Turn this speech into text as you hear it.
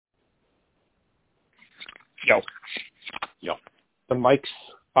Yo. Yo. The mics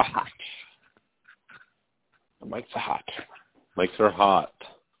are hot. The mics are hot. Mics are hot.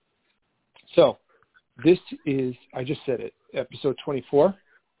 So, this is, I just said it, episode 24?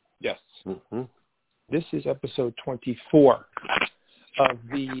 Yes. Mm-hmm. This is episode 24 of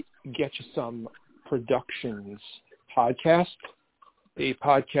the Get You Some Productions podcast, a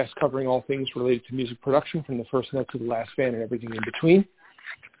podcast covering all things related to music production from the first note to the last fan and everything in between.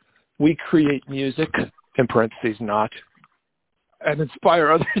 We create music, in parentheses not, and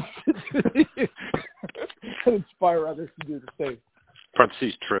inspire others to do the same.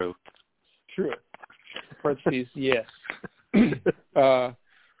 Parentheses true. True. Parentheses yes.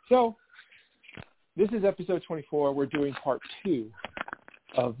 So, this is episode 24. We're doing part 2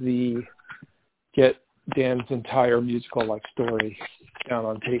 of the Get Dan's entire musical life story down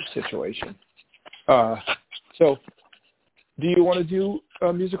on tape situation. So, do you want to do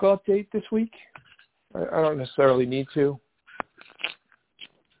a musical update this week? I don't necessarily need to.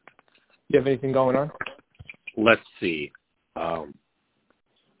 You have anything going on? Let's see.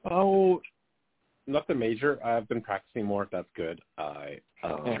 Nothing major. I've been practicing more. That's good. I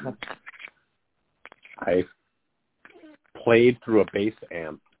played through a bass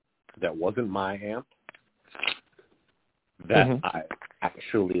amp that wasn't my amp that I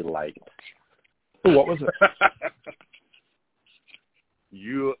actually liked. What was it?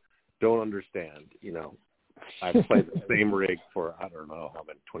 You don't understand. You know, I've played the same rig for, I don't know, how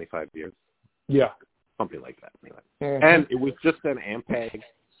many, 25 years? Yeah. Something like that. Anyway. And it was just an Ampeg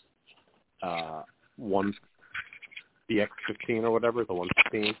one DX15 or whatever, the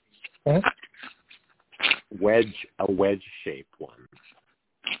 115. A wedge-shaped one.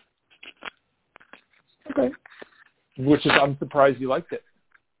 Okay. Which is, I'm surprised you liked it.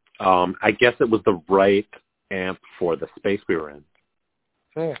 I guess it was the right amp for the space we were in.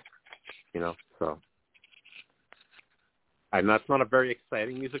 Yeah. You know, so. And that's not a very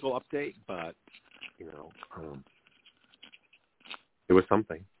exciting musical update, but, you know, it was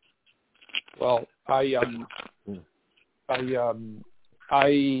something. Well, I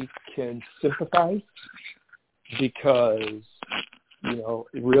can sympathize because, you know,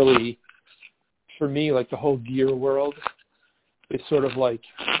 it really, for me, like the whole gear world, it's sort of like,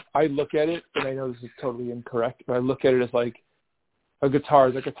 I look at it, and I know this is totally incorrect, but I look at it as like a guitar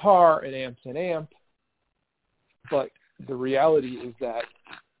is a guitar, an amp's an amp, but the reality is that,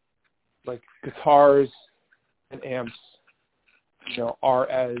 like, guitars and amps, you know, are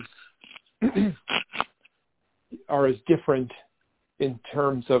as different in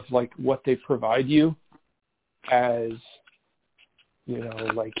terms of like what they provide you as, you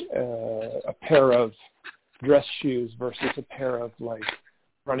know, like a pair of dress shoes versus a pair of like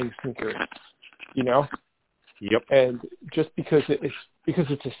running sneakers, you know? Yep. And just because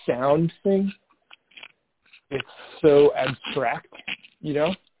it's a sound thing, it's so abstract, you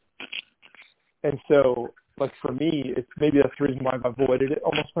know? And so, like, for me, it's maybe that's the reason why I've avoided it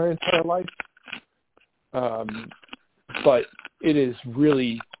almost my entire life. But it is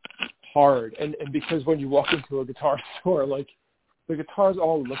really hard. And because when you walk into a guitar store, like, the guitars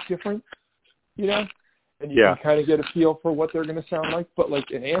all look different, you know? And you can kind of get a feel for what they're going to sound like. But, like,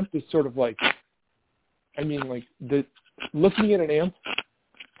 an amp is sort of like, I mean, like, looking at an amp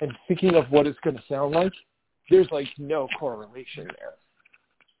and thinking of what it's going to sound like, there's, like, no correlation there,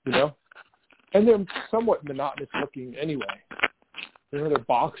 you know? And they're somewhat monotonous looking anyway. You know, they're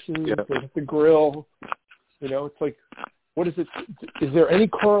boxes, they have the grill, you know, it's like, what is it? Is there any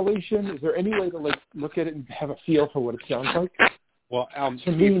correlation? Is there any way to, like, look at it and have a feel for what it sounds like? Well,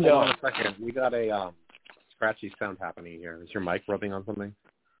 Steve, hold on a second. We got a scratchy sound happening here. Is your mic rubbing on something?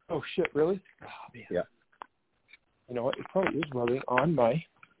 Oh, shit, really? Oh, man. Yeah. You know what? It probably is rubbing on my...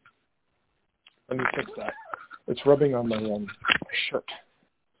 Let me fix that. It's rubbing on my shirt.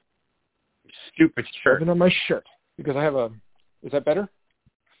 Stupid shirt. Rubbing on my shirt. Because I have a... Is that better?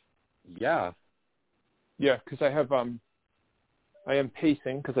 Yeah. Yeah, because I have... I am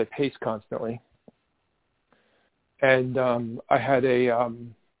pacing, because I pace constantly. And I had a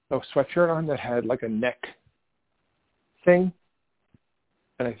sweatshirt on that had, like, a neck thing.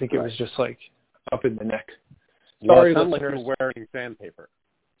 And I think it was just, like, up in the neck. Sorry, well, listeners. Like you're wearing sandpaper.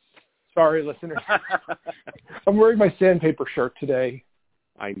 Sorry, listeners. I'm wearing my sandpaper shirt today.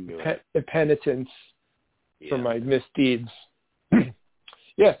 I knew it. Penitence for my misdeeds.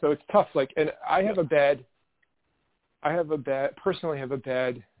 Yeah, so it's tough. Like, and personally have a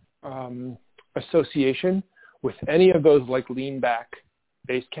bad association with any of those like lean back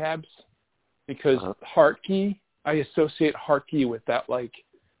bass cabs because Hartke, I associate Hartke with that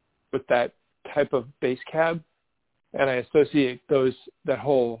type of bass cab, and I associate that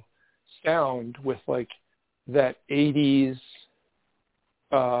whole sound with like that 80s,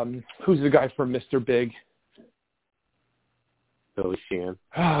 who's the guy from Mr. Big? Billy Sheehan.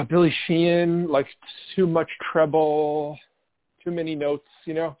 Billy Sheehan, like too much treble, too many notes,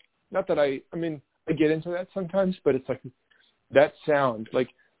 you know? Not that I get into that sometimes, but it's like that sound, like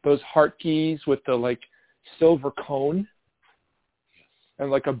those heart keys with the like silver cone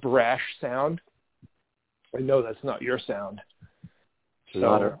and like a brash sound. I know that's not your sound.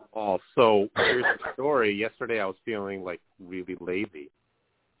 Not at all. So here's the story. Yesterday I was feeling like really lazy,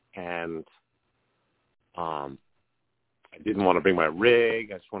 and I didn't want to bring my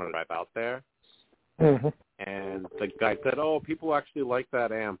rig. I just wanted to drive out there. Mm-hmm. And the guy said, "Oh, people actually like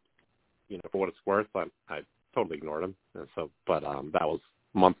that amp. You know, for what it's worth." I totally ignored him. And so, but that was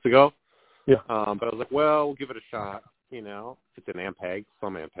months ago. Yeah. But I was like, well, we'll give it a shot. You know, it's an amp peg.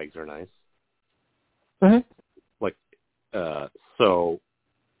 Some amp pegs are nice. Mm-hmm. Like, so,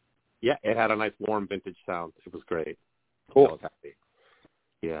 yeah, it had a nice warm vintage sound. It was great. Cool. I was happy.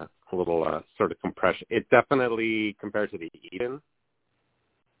 Yeah, a little sort of compression. It definitely, compared to the Eden,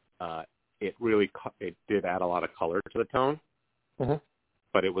 it did add a lot of color to the tone. Mm-hmm.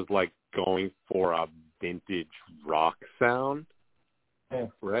 But it was like going for a vintage rock sound,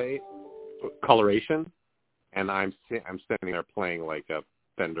 right? Coloration, and I'm sitting there playing like a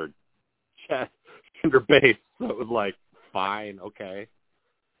Fender bass, so it was like fine, okay,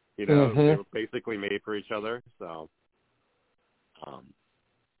 you know, Mm-hmm. they were basically made for each other, so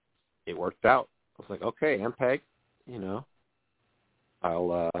it worked out. I was like, okay, Ampeg, you know,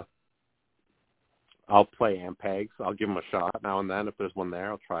 I'll play Ampegs. I'll give them a shot now and then. If there's one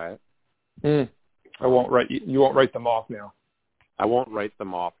there, I'll try it. I won't write. You won't write them off now. I won't write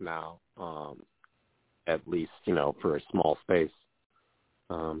them off now. At least, you know, for a small space.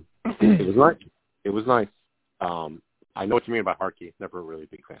 It was nice. It was nice. I know what you mean about Harkey. Never a really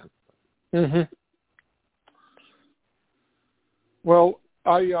big fan. Mm-hmm. Well,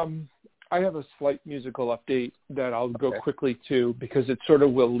 I have a slight musical update that I'll go quickly to because it sort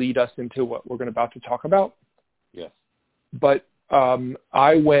of will lead us into what we're about to talk about. Yes. But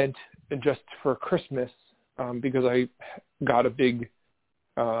I went just for Christmas because I got a big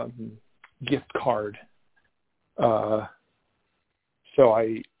gift card. So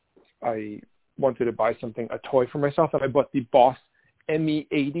I wanted to buy a toy for myself, and I bought the Boss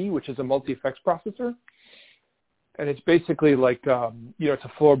ME80, which is a multi-effects processor. And it's basically like, it's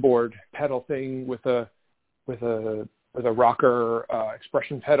a floorboard pedal thing with a rocker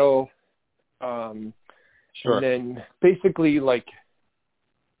expression pedal. Sure. And then basically like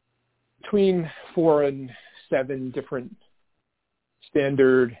between 4 and 7 different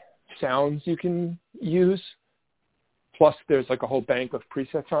standard sounds you can use. Plus there's like a whole bank of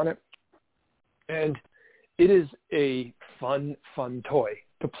presets on it. And it is a fun toy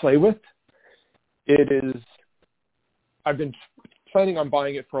to play with. I've been planning on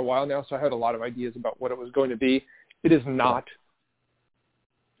buying it for a while now, so I had a lot of ideas about what it was going to be. It is not,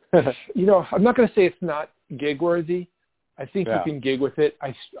 I'm not going to say it's not gig worthy. I think you can gig with it.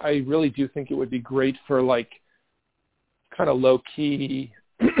 I really do think it would be great for like kind of low key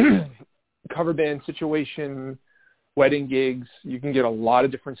cover band situation, wedding gigs. You can get a lot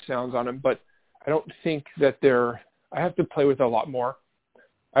of different sounds on them, but I don't think that I have to play with it a lot more.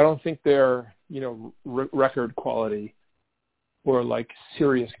 I don't think they're, record quality or like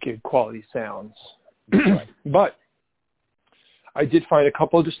serious gig quality sounds. Right. But I did find a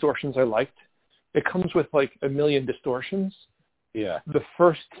couple of distortions I liked. It comes with like a million distortions. Yeah. The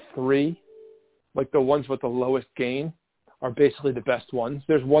first 3, like the ones with the lowest gain, are basically the best ones.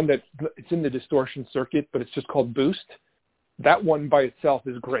 There's one it's in the distortion circuit, but it's just called Boost. That one by itself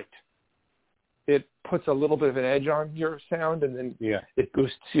is great. It puts a little bit of an edge on your sound, and then it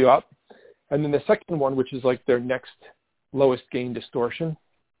boosts you up. And then the second one, which is like their next lowest gain distortion,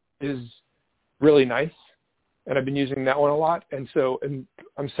 is really nice. And I've been using that one a lot. And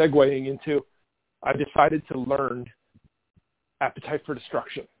I'm segueing into, I decided to learn Appetite for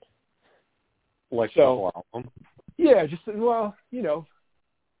Destruction. Like the whole album? Yeah, the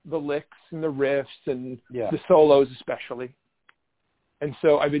licks and the riffs and the solos especially. And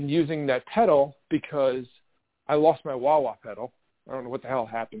so I've been using that pedal because I lost my wah-wah pedal. I don't know what the hell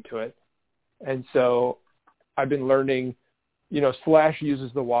happened to it. And so I've been learning, Slash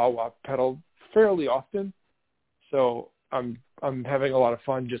uses the wah-wah pedal fairly often. So I'm having a lot of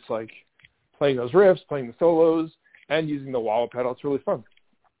fun just like playing those riffs, playing the solos, and using the wah-wah pedal. It's really fun.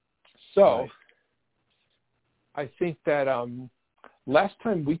 So I think that last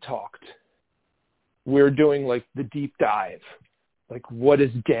time we talked, we were doing like the deep dive. Like, what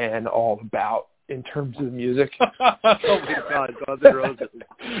is Dan all about in terms of music? Oh, my God. Guns N' Roses.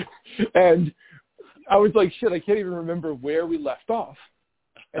 And I was like, shit, I can't even remember where we left off.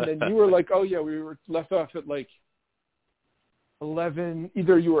 And then you were like, oh yeah, we were left off at like 11.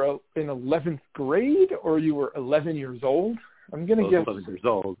 Either you were in 11th grade or you were 11 years old. I'm gonna guess 11 years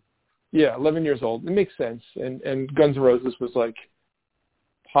old. Yeah, 11 years old. It makes sense. And Guns N' Roses was like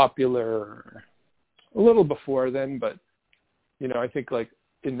popular a little before then, but you know, I think like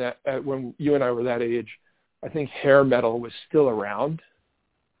in that when you and I were that age, I think hair metal was still around,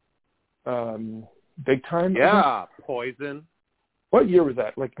 big time. Yeah, Poison. What year was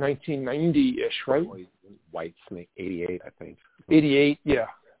that? Like 1990-ish, right? Poison, White Snake, 88, I think. 88, yeah.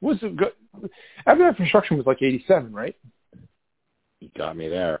 Was it good? Appetite for Destruction was like 87, right? You got me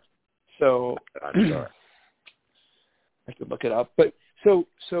there. So I'm sure. I could look it up, but so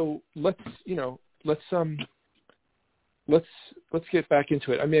let's get back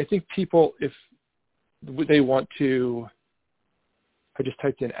into it. I mean, I think people, if they want to, I just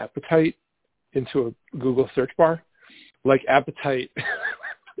typed in Appetite into a Google search bar, like Appetite.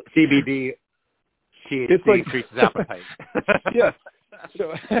 CBD, It's like increases appetite. Yeah.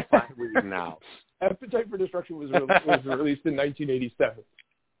 So now. Appetite for Destruction was released in 1987.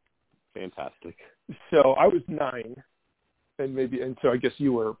 Fantastic. So I was 9, and so I guess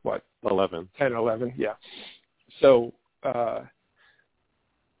you were what? 11. 10, 11, yeah. So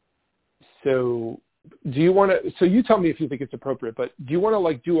do you want to? So you tell me if you think it's appropriate. But do you want to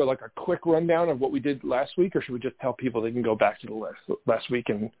like do a quick rundown of what we did last week, or should we just tell people they can go back to the list last week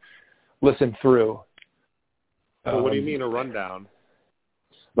and listen through? Well, what do you mean a rundown?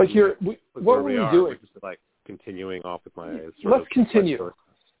 Like here, what were we doing? We're just like continuing off with my. Let's continue.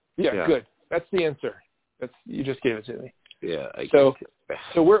 Yeah, good. That's the answer. You just gave it to me. Yeah.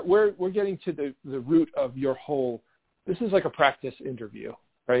 So we're getting to the root of your whole. This is like a practice interview,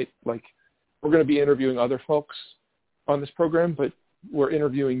 right? Like we're going to be interviewing other folks on this program, but we're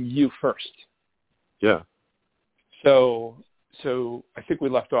interviewing you first. Yeah. So I think we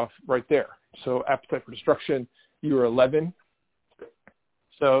left off right there. So Appetite for Destruction, you were 11.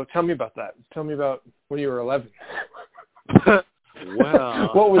 So tell me about that. Tell me about when you were 11. Wow.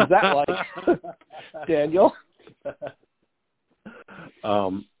 What was that like, Daniel?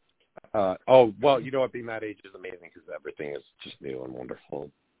 Well, you know what? Being that age is amazing because everything is just new and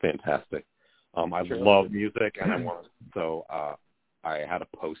wonderful, fantastic. I love music, and I had a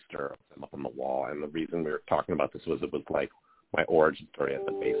poster of them up on the wall, and the reason we were talking about this was it was like my origin story as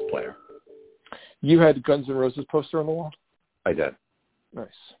a bass player. You had Guns N' Roses poster on the wall? I did. Nice.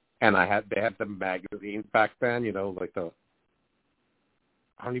 And they had the magazines back then, you know, like I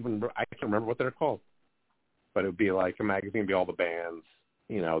can't remember what they're called. But it would be like a magazine, be all the bands,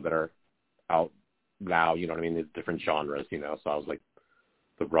 you know, that are out now, you know what I mean, the different genres, you know. So I was like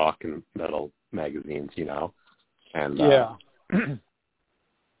the rock and metal magazines, you know. And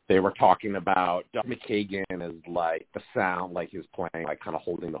they were talking about Doug McKagan as like the sound, like he was playing, like kind of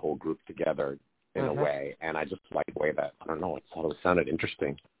holding the whole group together in a way. And I just liked the way that, I don't know, it sounded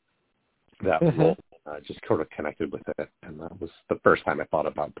interesting. That role, just sort of connected with it. And that was the first time I thought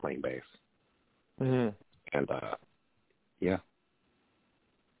about playing bass. Mm-hmm. And, yeah.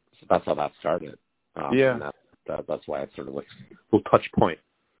 So that's how that started. And that's why it's sort of like a little touch point.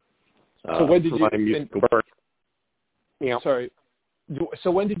 So when did my musical work. Yeah. Sorry. So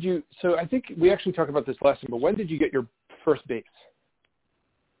when did you, so I think we actually talked about this last time, but when did you get your first bass?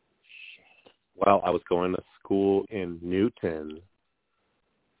 Well, I was going to school in Newton,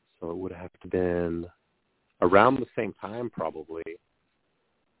 so it would have been around the same time probably.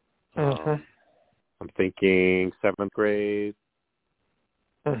 I'm thinking 7th grade.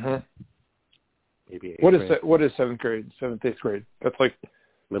 Maybe 8th grade. What is 7th grade? 7th, 8th grade? That's like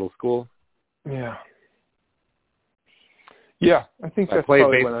middle school. Yeah. Yeah, I think that's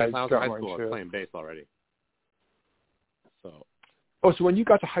probably when I got high school. too. I was playing bass already. So. Oh, so when you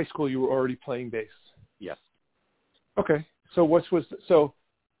got to high school, you were already playing bass. Yes. Okay. So so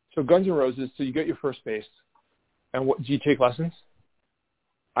Guns N' Roses. So you got your first bass, and what? Do you take lessons?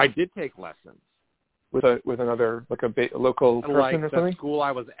 I did take lessons with another like a local person like or something. The school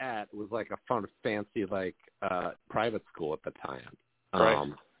I was at was like a fun, fancy like private school at the time.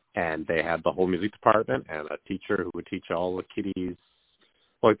 Right. And they had the whole music department and a teacher who would teach all the kiddies.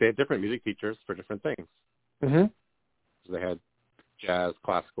 Like they had different music teachers for different things. Mm-hmm. So they had jazz,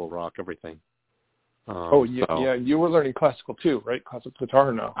 classical, rock, everything. Yeah, you were learning classical too, right? Classical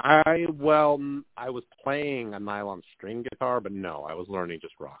guitar, no? I was playing a nylon string guitar, but no, I was learning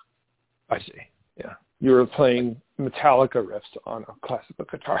just rock. I see. Yeah, you were playing Metallica riffs on a classical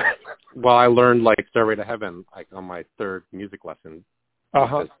guitar. Well, I learned like Stairway to Heaven like on my 3rd music lesson. With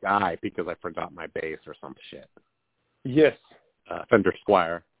this guy because I forgot my bass or some shit. Yes. Fender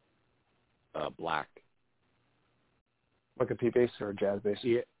Squire. black. Like a P bass or a jazz bass?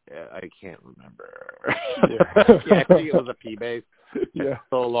 Yeah, I can't remember. Yeah. Yeah, I think it was a P bass. Yeah.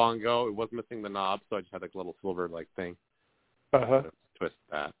 So long ago, it was missing the knob, so I just had like a little silver thing. Uh-huh. Twist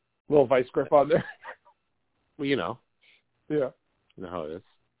that. Little vice grip on there. Well, you know. Yeah. You know how it is.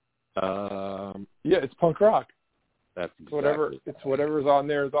 Yeah, it's punk rock. That's exactly Whatever's on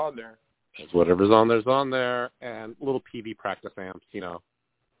there is on there. It's whatever's on there's on there, and little PV practice amps,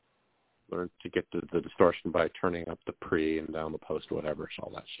 learn to get the distortion by turning up the pre and down the post, whatever,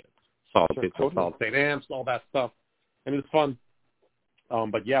 all that shit. Solid state amps, all that stuff, and it's fun.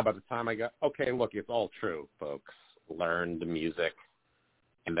 But yeah, by the time I got, look, it's all true, folks. Learned music,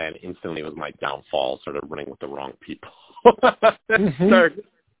 and then instantly was my downfall. Started running with the wrong people. Started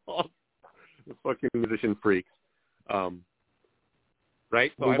the fucking musician freaks.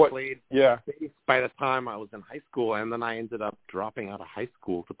 Right? So I played bass by the time I was in high school, and then I ended up dropping out of high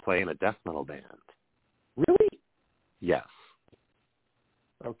school to play in a death metal band. Really? Yes.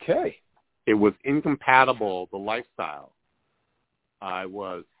 Okay. It was incompatible, the lifestyle. I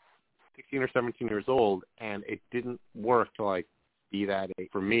was 16 or 17 years old, and it didn't work to, be that age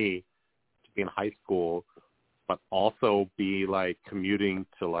for me to be in high school, but also be, commuting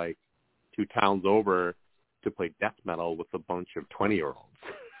to, 2 towns over to play death metal with a bunch of 20-year-olds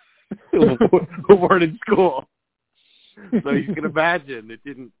who weren't in school. So you can imagine it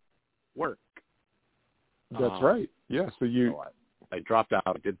didn't work. That's right. Yeah. So I dropped out.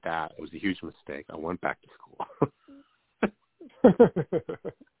 I did that. It was a huge mistake. I went back to school.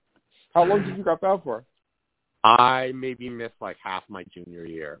 How long did you drop out for? I maybe missed half my junior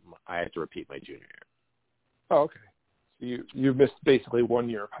year. I had to repeat my junior year. Oh, okay. So you missed basically 1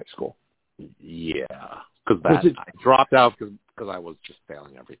 year of high school. Yeah, because I dropped out because I was just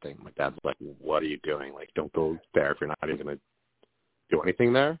failing everything. My dad's like, "What are you doing? Don't go there if you're not even going to do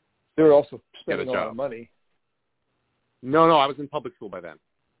anything there." They were also spending a lot of money. No, I was in public school by then.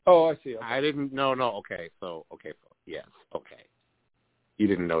 Oh, I see. Okay. I didn't. No. Okay, so yes. Okay, you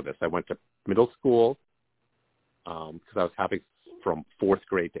didn't know this. I went to middle school because I was having from 4th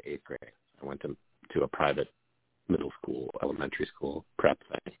grade to 8th grade. I went to a private middle school, elementary school prep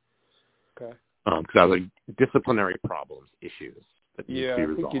thing. Okay. Because I was disciplinary problems, issues that need to be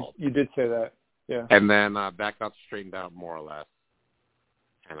resolved. I think you did say that. Yeah. And then that got straightened out more or less.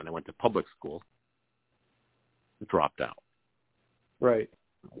 And then I went to public school, dropped out. Right.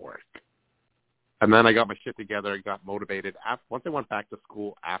 Work. And then I got my shit together, got motivated. Once I went back to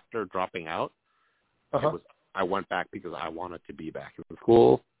school after dropping out, I went back because I wanted to be back in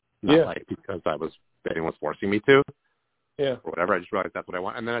school, not because anyone was forcing me to. Yeah. Or whatever. I just realized that's what I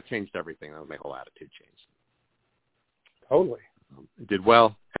want. And then that changed everything. My whole attitude changed. Totally. I did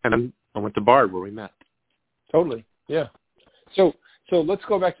well. And then I went to Bard where we met. Totally. Yeah. So let's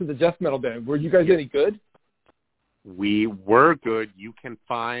go back to the death metal band. Were you guys any good? We were good.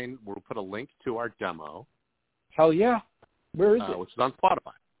 We'll put a link to our demo. Hell yeah. Where is it? Which is on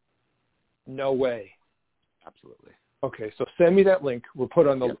Spotify. No way. Absolutely. Okay, so send me that link. We'll put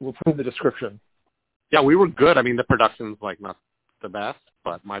in the description. Yeah, we were good. I mean, the production's not the best,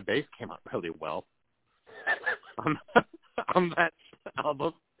 but my bass came out really well on that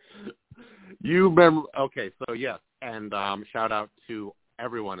album. You remember? Okay, so yes, and shout out to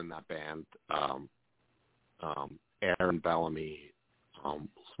everyone in that band. Aaron Bellamy was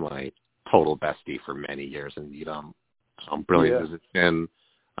my total bestie for many years, and brilliant musician.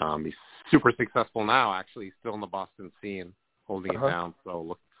 He's super successful now. Actually, he's still in the Boston scene, holding it down. So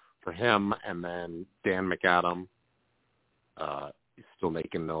look for him. And then Dan McAdam, he's still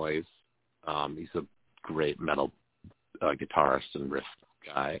making noise. He's a great metal guitarist and riff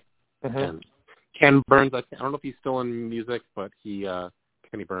guy. And Ken Burns, I don't know if he's still in music, but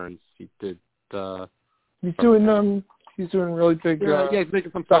Kenny Burns, he did. He's doing really big. He's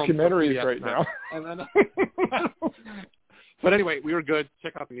making some documentaries right now. And then, but anyway, we were good.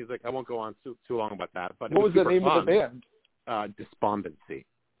 Check out the music. I won't go on too long about that. But what was the name of the band? Despondency.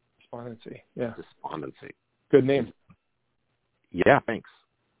 Yeah. Despondency. Good name. Yeah, thanks.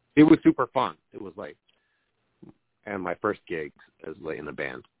 It was super fun. It was and my first gig as in a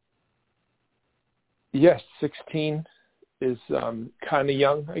band. Yes, 16 is kind of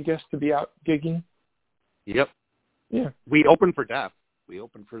young, I guess, to be out gigging. Yep. Yeah. We opened for Death. We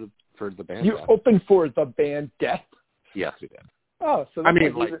opened for the band. You opened for the band Death? Yes, we did. Oh, so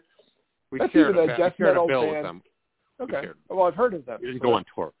we that's shared even a death metal bill band. with them. Okay. Well, I've heard of them. We didn't go on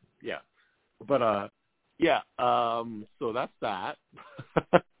tour. Yeah. But so that's that.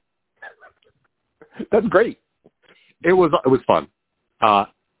 That's great. It was fun.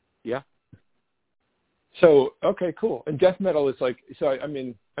 Yeah. So, okay, cool. And death metal is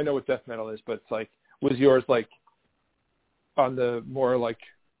I know what death metal is, but it's like, was yours like on the more like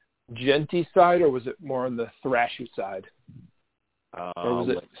genty side, or was it more on the thrashy side? Or was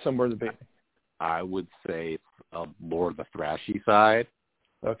it somewhere in the beginning? I would say more the thrashy side.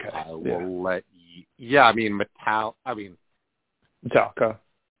 Okay. I will let you. Yeah, I mean Metallica,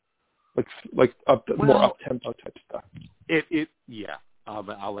 like more up tempo type stuff. Yeah. I'll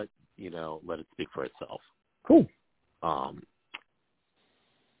let it speak for itself. Cool.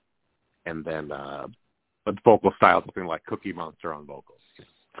 And then but vocal style, something like Cookie Monster on vocals.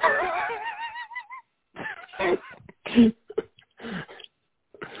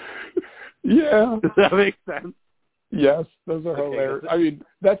 Yeah. Does that make sense? Yes, those are hilarious. I mean,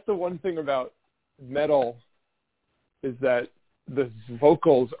 that's the one thing about metal is that the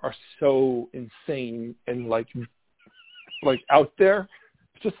vocals are so insane and like out there.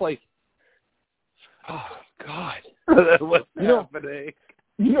 It's just like, oh God. What's happening?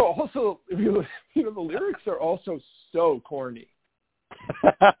 Also, the lyrics are also so corny.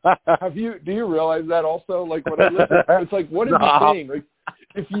 Do you realize that also? Like when I listen, it's like, what is he saying? Like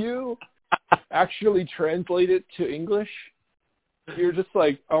if you actually translate it to English, you're just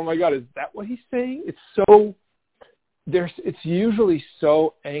like, oh my God, is that what he's saying? It's usually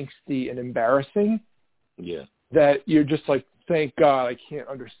so angsty and embarrassing. Yeah. That you're just like, thank God I can't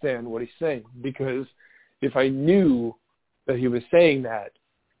understand what he's saying, because if I knew that he was saying that,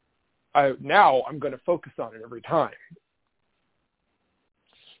 I'm going to focus on it every time.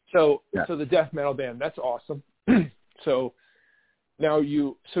 So the death metal band, that's awesome. So now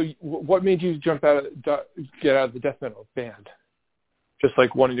what made you get out of the death metal band? Just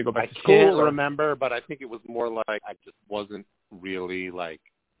like wanting to go back to school? I can't remember, but I think it was more like I just wasn't really like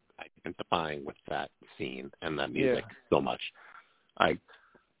identifying with that scene and that music so much. I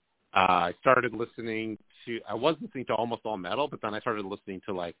started listening I was listening to almost all metal, but then I started listening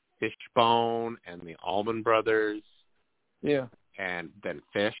to like Fishbone and the Allman Brothers. Yeah. And then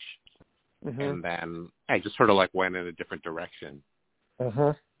Fish. Mm-hmm. And then I just sort of like went in a different direction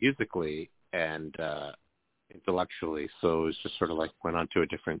musically and intellectually. So it was just sort of like went on to a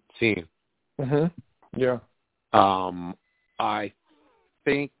different scene. Mm-hmm. Yeah. I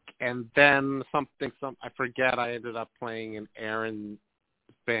think, and then I forget, I ended up playing in Aaron's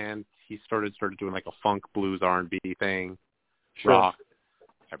band. He started doing like a funk, blues, R&B thing, rock,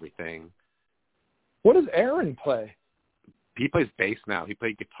 everything. What does Aaron play? He plays bass now. He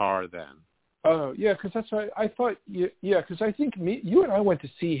played guitar then. Oh, yeah, because that's what I thought. Yeah, because I think you and I went to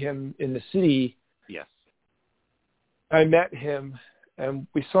see him in the city. Yes. I met him, and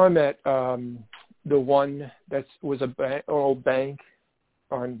we saw him at the one that was old bank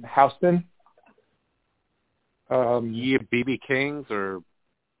on Houston. BB King's or?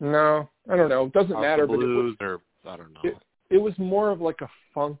 No, I don't know. It doesn't matter. Blues, but I don't know. It was more of like a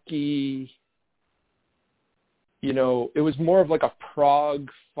funky, it was more of like a prog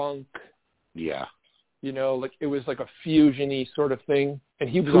funk. Yeah. Like it was like a fusion-y sort of thing. And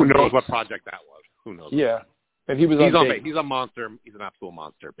he was Who knows what project that was? Who knows? Yeah. And he's on bass. He's a monster. He's an absolute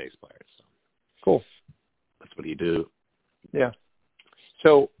monster bass player. So. Cool. That's what he do. Yeah.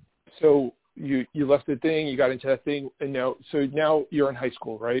 So you left the thing, you got into that thing, and now you're in high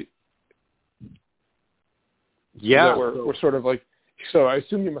school, right? Yeah. We're sort of like, so I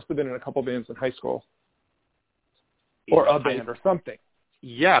assume you must have been in a couple bands in high school. Or a band or something.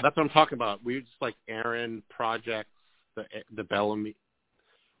 Yeah, that's what I'm talking about. We were just like Aaron Projects, the Bellamy.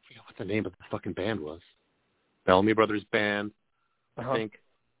 I forget what the name of the fucking band was. Bellamy Brothers Band, I think.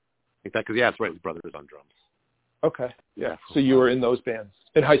 Because it's right, with Brothers on drums. Okay. Yeah. So you were in those bands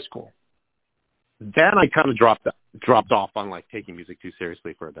in high school. Then I kind of dropped off on like taking music too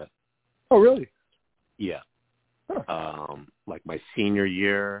seriously for a bit. Oh, really? Yeah. Huh. Like my senior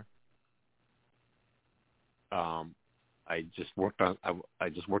year. I just worked on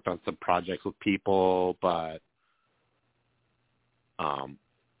some projects with people, but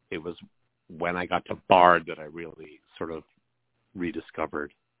it was when I got to Bard that I really sort of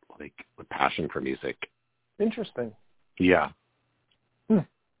rediscovered like the passion for music. Interesting. Yeah. In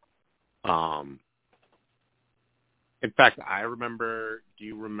fact, do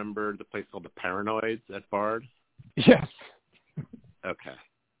you remember the place called the Paranoids at Bard? Yes. Okay.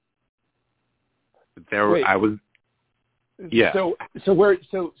 Wait. I was. Yeah. So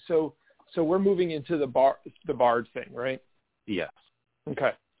we're moving into the Bard thing, right? Yes.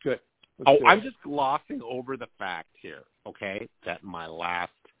 Okay. Good. I'm just glossing over the fact here, okay, that my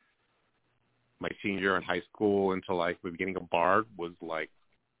senior year in high school until like the beginning of Bard was like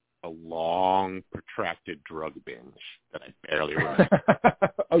a long, protracted drug binge that I barely remember.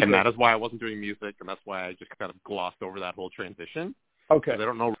 Okay. And that is why I wasn't doing music, and that's why I just kind of glossed over that whole transition. Okay. I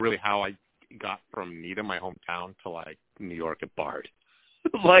don't know really how I got from Needham, my hometown, to like New York at Bard.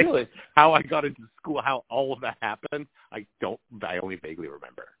 Like really? How I got into school, how all of that happened, I only vaguely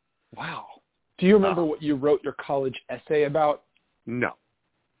remember. Wow. Do you remember what you wrote your college essay about? No.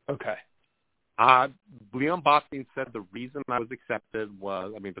 Okay. Leon Boston said the reason I was accepted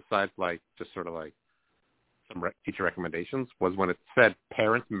was, besides like just sort of like some teacher recommendations, was when it said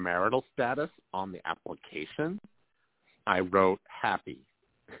parents' marital status on the application, I wrote happy.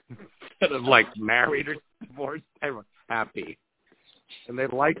 Instead of like married or divorced, I wrote happy. And they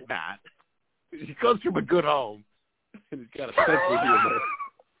liked that. He comes from a good home, and he's got a sense of humor.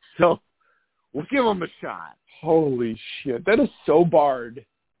 So we'll give him a shot. Holy shit. That is so Bard.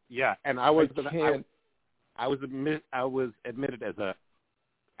 Yeah, and I was admitted as a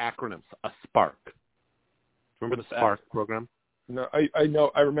acronym, a Spark. Remember the Spark program? No, I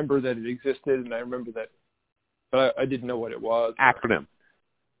know. I remember that it existed, and I remember that, but I didn't know what it was. Acronym: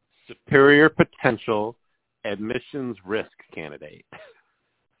 Superior Potential Admissions Risk Candidate.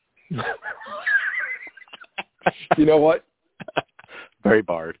 You know what? Very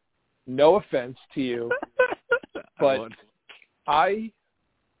Bard. No offense to you, but I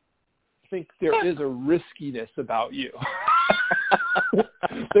think there is a riskiness about you.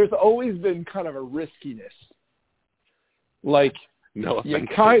 There's always been kind of a riskiness. Like, no, you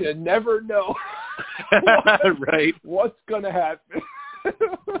kind of never know right. what's going to happen.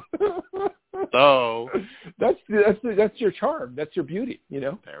 So that's your charm. That's your beauty, you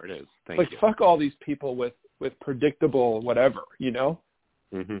know? There it is. Thank you. Fuck all these people with predictable whatever, you know?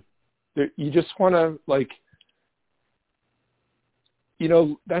 Mm-hmm. You just want to, like, you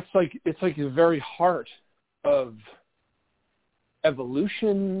know, that's like, it's like the very heart of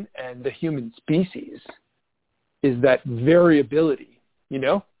evolution and the human species is that variability, you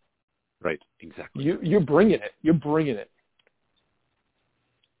know? Right, exactly. You're bringing it. You're bringing it.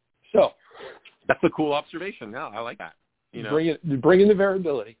 So. That's a cool observation. Yeah, I like that. You know? Bring in the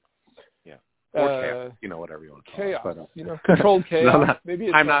variability. Yeah. Or chaos, you know, whatever you want to call chaos, it. But, you know, controlled chaos. No, Maybe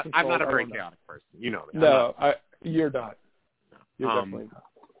it's I'm not a very chaotic person. You know me. No, you're not. You're definitely not.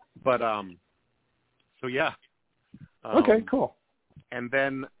 But, so yeah. Okay, cool. And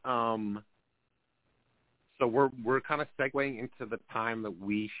then, so we're kind of segueing into the time that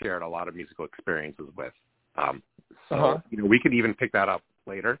we shared a lot of musical experiences with. You know, we could even pick that up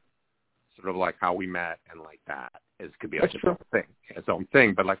later, sort of like how we met and like that could be like its own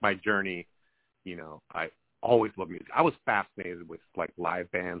thing. But like my journey, you know, I always loved music. I was fascinated with like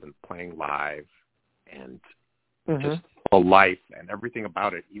live bands and playing live and just the life and everything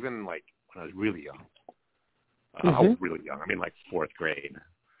about it. Even like when I was really young, I was really young. I mean, like fourth grade.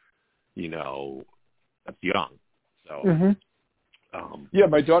 You know, that's young. So, yeah,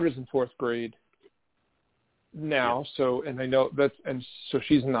 my daughter's in fourth grade now. Yeah. So, and I know so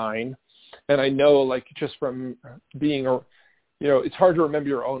she's 9, and I know, like, just from being it's hard to remember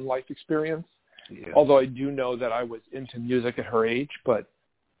your own life experience. Yeah. Although I do know that I was into music at her age, but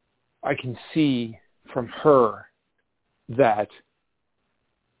I can see from her that,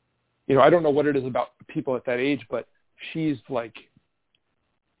 you know, I don't know what it is about people at that age, but she's like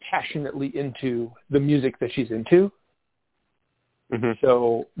passionately into the music that she's into.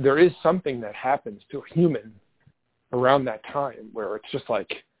 So there is something that happens to a human around that time where it's just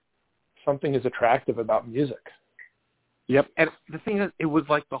like something is attractive about music. Yep. And the thing is, it was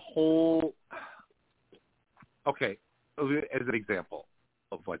like the whole, okay, as an example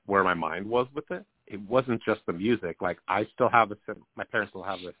of like where my mind was with it, it wasn't just the music. Like I still have this, my parents still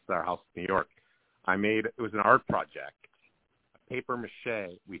have this at our house in New York. It was an art project. Paper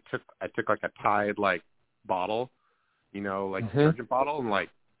mache. I took like a Tide like bottle, you know, like detergent bottle, and like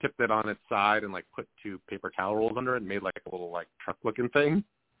tipped it on its side and like put 2 paper towel rolls under it and made like a little like truck looking thing,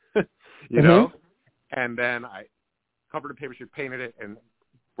 you know. And then I covered the paper mache, painted it, and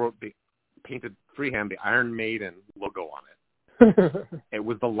painted freehand the Iron Maiden logo on it. It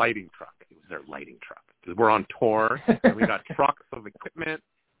was the lighting truck. It was their lighting truck because we're on tour and we got trucks of equipment.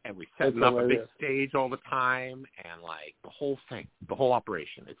 And we setting up a big stage all the time, and like the whole thing, the whole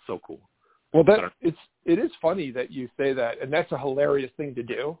operation. It's so cool. Well, it is funny that you say that, and that's a hilarious thing to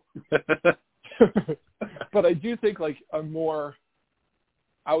do. But I do think like a more,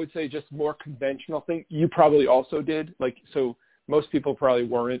 I would say just more conventional thing. You probably also did. Like, so most people probably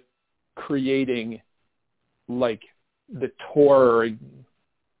weren't creating like the tour,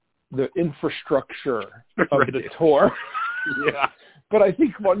 the infrastructure of the tour. Yeah. But I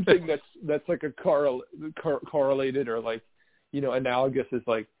think one thing that's like a correlated or like, you know, analogous is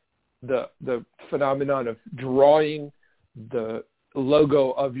like the phenomenon of drawing the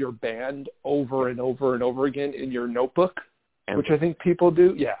logo of your band over and over and over again in your notebook which I think people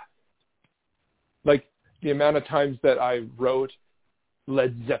do. Yeah. Like the amount of times that I wrote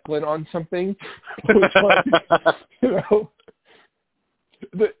Led Zeppelin on something was like,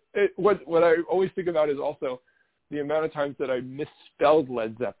 what I always think about is also the amount of times that I misspelled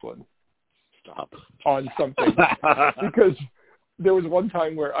Led Zeppelin on something. Because there was one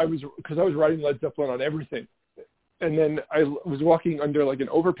time where I was writing Led Zeppelin on everything. And then I was walking under like an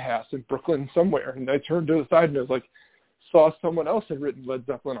overpass in Brooklyn somewhere, and I turned to the side and I was like, saw someone else had written Led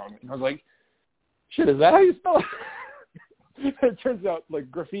Zeppelin on it. And I was like, shit, is that how you spell it? It turns out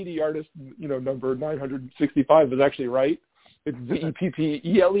like graffiti artist, number 965 is actually right. It's Zeppelin.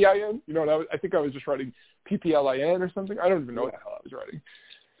 And I think I was just writing PPLIN or something. I don't even know what the hell I was writing.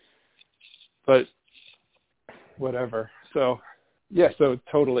 But whatever. So, yeah, so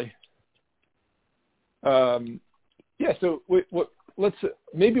totally. So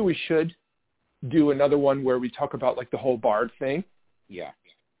maybe we should do another one where we talk about like the whole Bard thing. Yeah.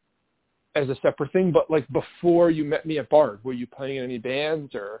 As a separate thing, but like before you met me at Bard, were you playing in any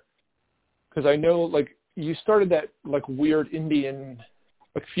bands or? Because I know like you started that like weird Indian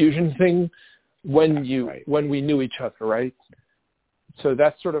like fusion thing when we knew each other, right? So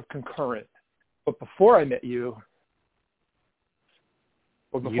that's sort of concurrent. But before I met you,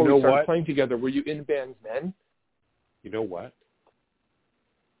 or before we started playing together, were you in bands then? You know what?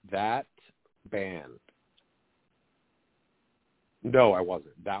 That band. No, I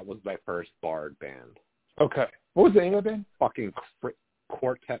wasn't. That was my first Bard band. Okay. What was the name of the band? Fucking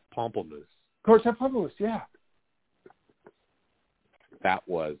Quartet Pomplamoose. Quartet Pomplamoose, yeah. That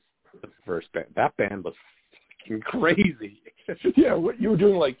was the first band. That band was fucking crazy. Yeah, what you were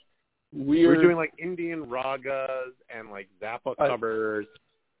doing like weird. We were doing like Indian ragas and like Zappa covers.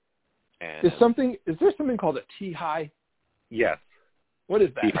 And is there something called a T-high? Yes. What is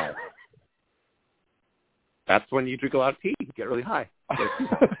that? T-high. That's when you drink a lot of tea. You get really high.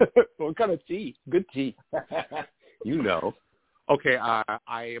 What kind of tea? Good tea. You know. Okay, I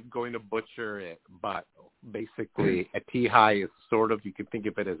am going to butcher it, but basically a T-high is sort of, you can think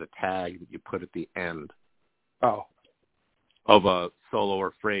of it as a tag that you put at the end of a solo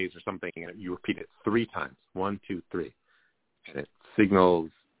or phrase or something, and you repeat it 3 times. 1, 2, 3. And it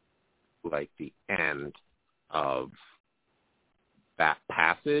signals like the end of that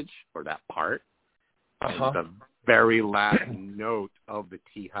passage or that part. And the very last note of the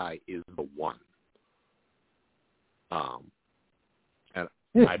T-high is the 1.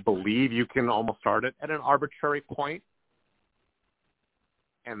 And I believe you can almost start it at an arbitrary point,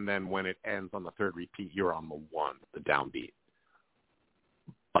 and then when it ends on the 3rd repeat, you're on the 1, the downbeat.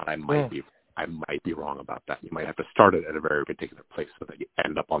 But I might be wrong about that. You might have to start it at a very particular place so that you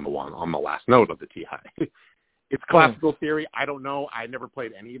end up on the 1 on the last note of the T-high. It's classical theory. I don't know. I never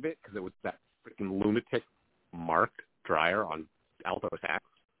played any of it because it was that freaking lunatic Mark Dreyer on alto sax.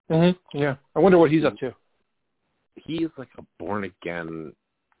 Mm-hmm. Yeah. I wonder what he's up to. He's like a born-again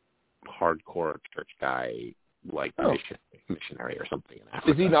hardcore church guy, like missionary or something in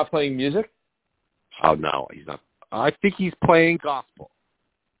Africa. Is he not playing music? Oh, no, he's not. I think he's playing gospel.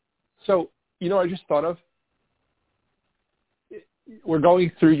 So, I just thought of, we're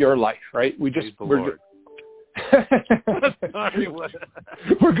going through your life, right? We're going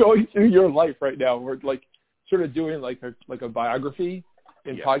through your life right now. We're like sort of doing like a biography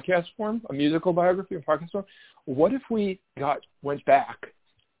in podcast form, a musical biography in podcast form. What if we went back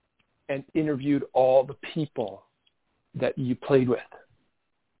and interviewed all the people that you played with?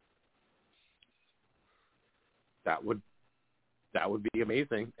 That would be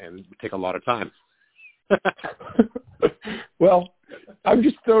amazing, and it would take a lot of time. Well, I'm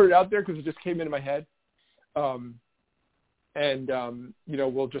just throwing it out there because it just came into my head. We'll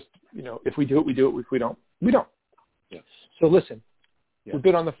just, if we do it, we do it. If we don't, we don't. Yeah. So listen, we've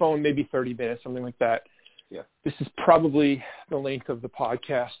been on the phone maybe 30 minutes, something like that. Yeah. This is probably the length of the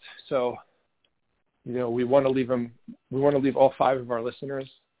podcast. So, we want to leave all 5 of our listeners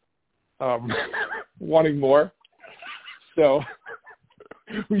wanting more. So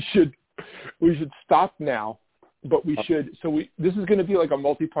we should stop now, but we should. So this is going to be like a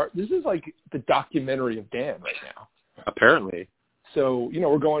multi-part. This is like the documentary of Dan right now. Apparently. So,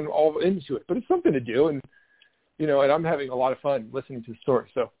 we're going all into it, but it's something to do. And, and I'm having a lot of fun listening to the story.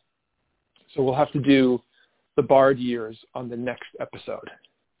 So we'll have to do the Bard years on the next episode.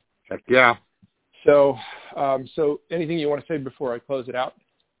 Heck yeah. So anything you want to say before I close it out?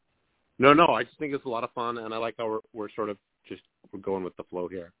 No, I just think it's a lot of fun, and I like how we're sort of we're going with the flow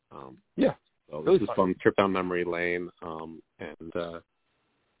here. Yeah. So really this is fun. Trip down memory lane. I'm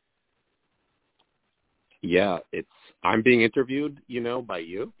being interviewed, by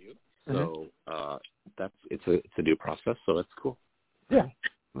you. So it's a new process, so it's cool. Yeah,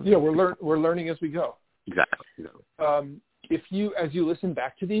 we're learning as we go. Exactly. If you, as you listen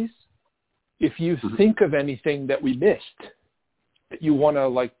back to these, if you think of anything that we missed that you want to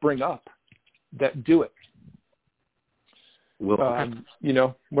like bring up, that do it.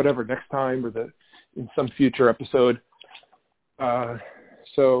 Whatever, next time or in some future episode.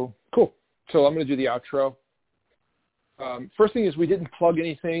 So cool. So I'm going to do the outro. First thing is we didn't plug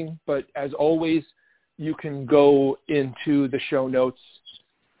anything, but as always, you can go into the show notes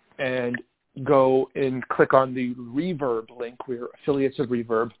and go and click on the Reverb link. We're affiliates of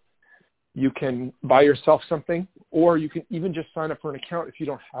Reverb. You can buy yourself something, or you can even just sign up for an account if you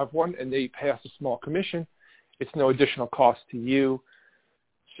don't have one, and they pay us a small commission. It's no additional cost to you.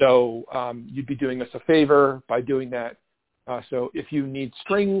 So you'd be doing us a favor by doing that. So if you need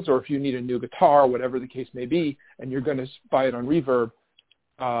strings or if you need a new guitar, whatever the case may be, and you're going to buy it on Reverb,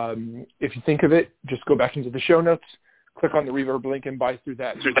 if you think of it, just go back into the show notes, click on the Reverb link and buy through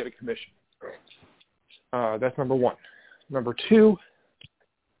that, and you get a commission. That's number one. Number two,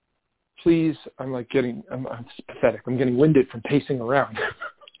 please, it's pathetic. I'm getting winded from pacing around.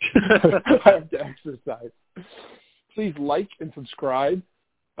 I have to exercise. Please like and subscribe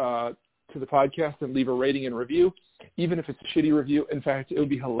to the podcast and leave a rating and review, even if it's a shitty review. In fact, it would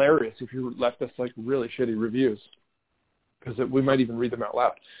be hilarious if you left us like really shitty reviews, because we might even read them out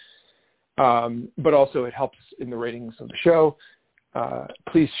loud. But also it helps in the ratings of the show.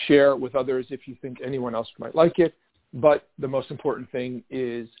 Please share with others if you think anyone else might like it. But the most important thing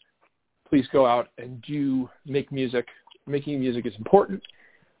is please go out and make music. Making music is important.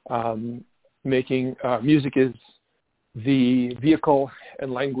 Making music is the vehicle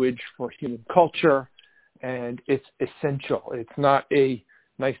and language for human culture, and it's essential. It's not a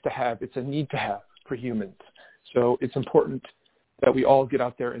nice to have, it's a need to have for humans. So it's important that we all get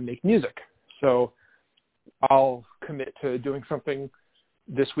out there and make music. So I'll commit to doing something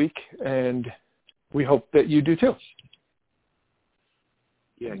this week, and we hope that you do too.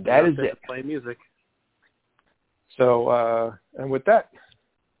 Yeah, that is it. Play music. So, and with that,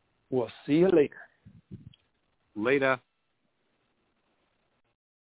 we'll see you later. Later.